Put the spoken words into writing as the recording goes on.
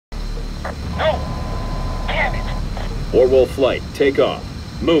No! Damn it! Warwolf flight, take off.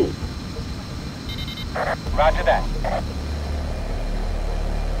 Move. Roger that.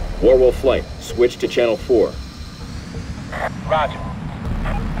 Warwolf flight, switch to channel 4. Roger.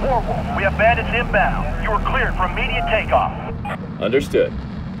 Warwolf, we have bandits inbound. You are cleared for immediate takeoff. Understood.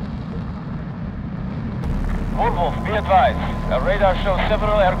 Warwolf, be advised. Our radar shows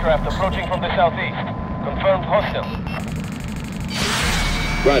several aircraft approaching from the southeast. Confirmed hostile.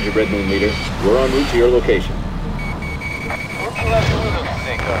 Roger, Red Moon Leader. We're en route to your location. What's the last windows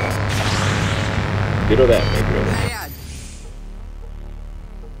today, Colonel? Ditto that, Major.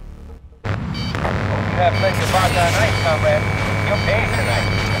 Hope you have plenty of vodka and ice, comrade. You're paid tonight.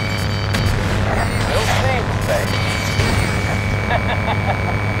 We'll see,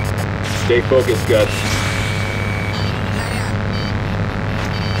 Stay focused, Guts.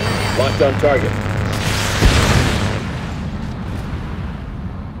 Locked on target.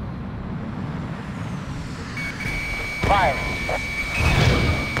 Fire.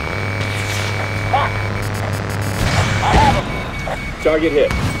 Fuck! I have him! Target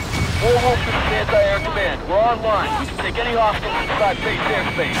hit. Warwolf, this is anti-air command. We're online. We can take any hostiles inside base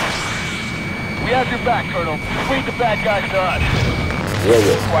airspace. We have your back, Colonel. Lead the bad guys to us.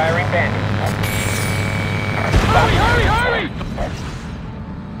 Warwolf. Acquiring bandits. Hurry, hurry, hurry!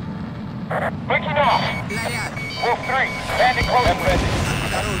 Breaking off! Wolf 3, bandit close. I'm ready.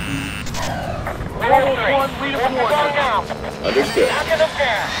 Wolf 3, lead them forward now. Understood. Knock it up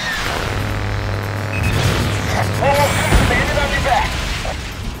down. Wolf 2, bandit on your back.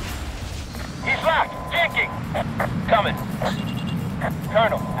 He's locked, yanking. Coming.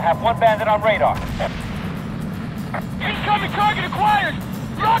 Colonel, I have one bandit on radar. Incoming target acquired!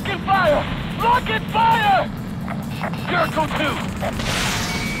 Rocket fire! Rocket fire! Jericho 2!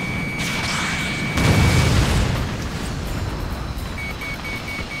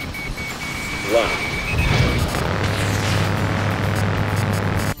 Locked.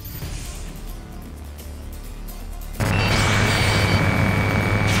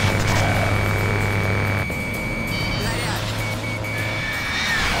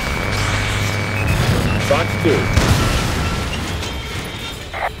 Fox 2.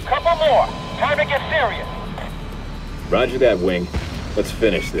 Couple more. Time to get serious. Roger that, Wing. Let's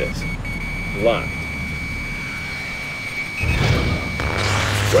finish this. Locked.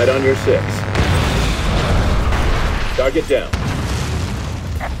 Right on your 6. Target down.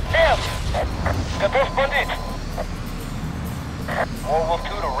 Damn! The best bandit. Warwolf 2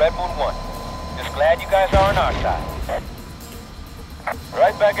 to Red Moon 1. Just glad you guys are on our side.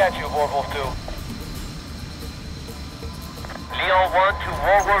 Right back at you, Warwolf 2. Leon 1 to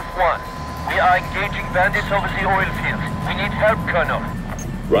Warwolf 1. We are engaging bandits over the oil fields. We need help, Colonel.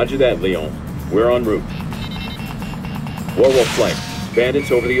 Roger that, Leon. We're en route. Warwolf flight.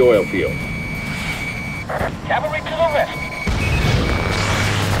 Bandits over the oil field. Cavalry to the rescue.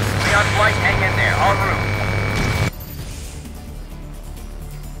 Leon flight, hang in there. En route.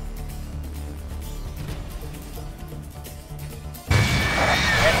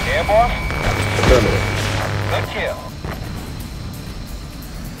 And there, boss? Affirmative. Good kill.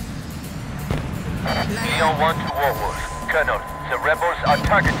 Leon 1 to Warwolf. Colonel, the rebels are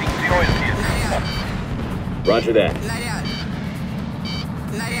targeting the oil fields. Roger that.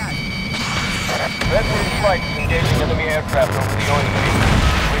 Red Moon flight is engaging enemy aircraft over the oil field.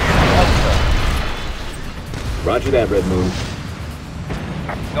 We're here to help, sir. Roger that, Red Moon.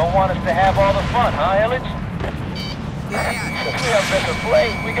 Don't want us to have all the fun, huh, Elledge? Since we have better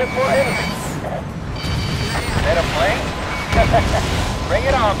planes, we get more enemies. Better plane? Bring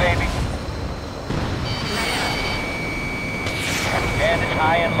it on, baby. And it's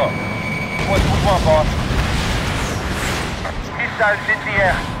high and low. What do we want, boss? Missiles in the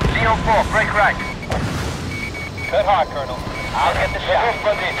air. Leon 4, break right. Cut hard, Colonel. I'll get the shot.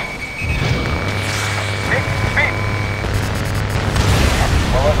 Speed.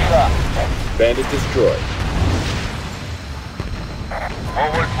 Well, let's stop. Bandit destroyed.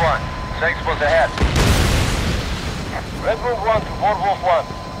 Warwolf 1, thanks for the head. Red Moon 1 to Warwolf 1.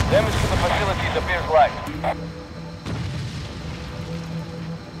 Damage to the facilities appears light.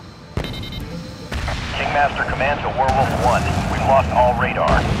 Kingmaster Command to Warwolf 1. We've lost all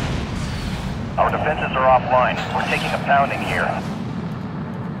radar. Our defenses are offline. We're taking a pounding here.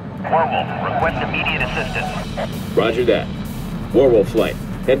 Warwolf, request immediate assistance. Roger that. Warwolf flight.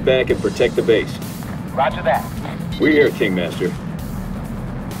 Head back and protect the base. Roger that. We're here, Kingmaster.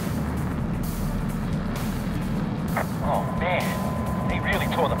 Oh, man. They really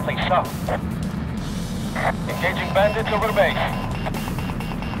tore the place up. Engaging bandits over the base.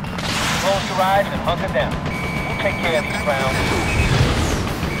 Close your eyes and hunker down. We'll take care of these clowns.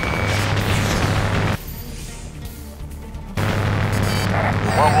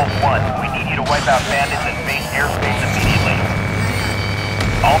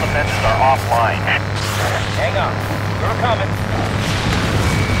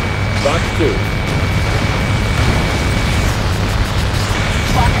 2.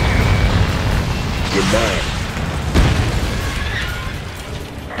 You're mine.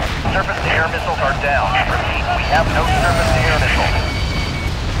 Surface-to-air missiles are down. Repeat, we have no surface-to-air missiles.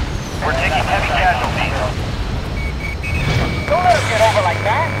 We're taking heavy casualties. Don't let us get over like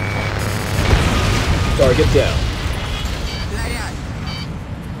that. Target down.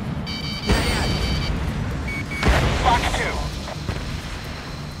 Fox 2.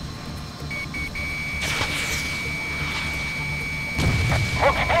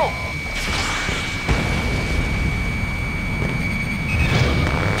 Looks cool.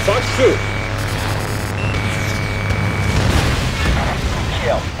 Fox 2.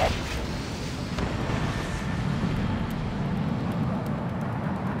 Kill.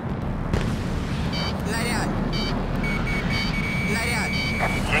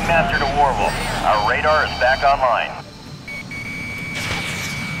 Kingmaster to Warwolf. Our radar is back online.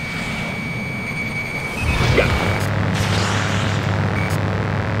 Got it.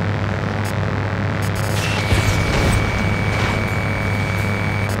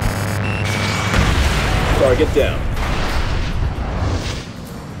 Target down.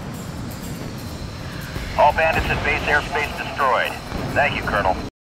 All bandits at base airspace destroyed. Thank you, Colonel.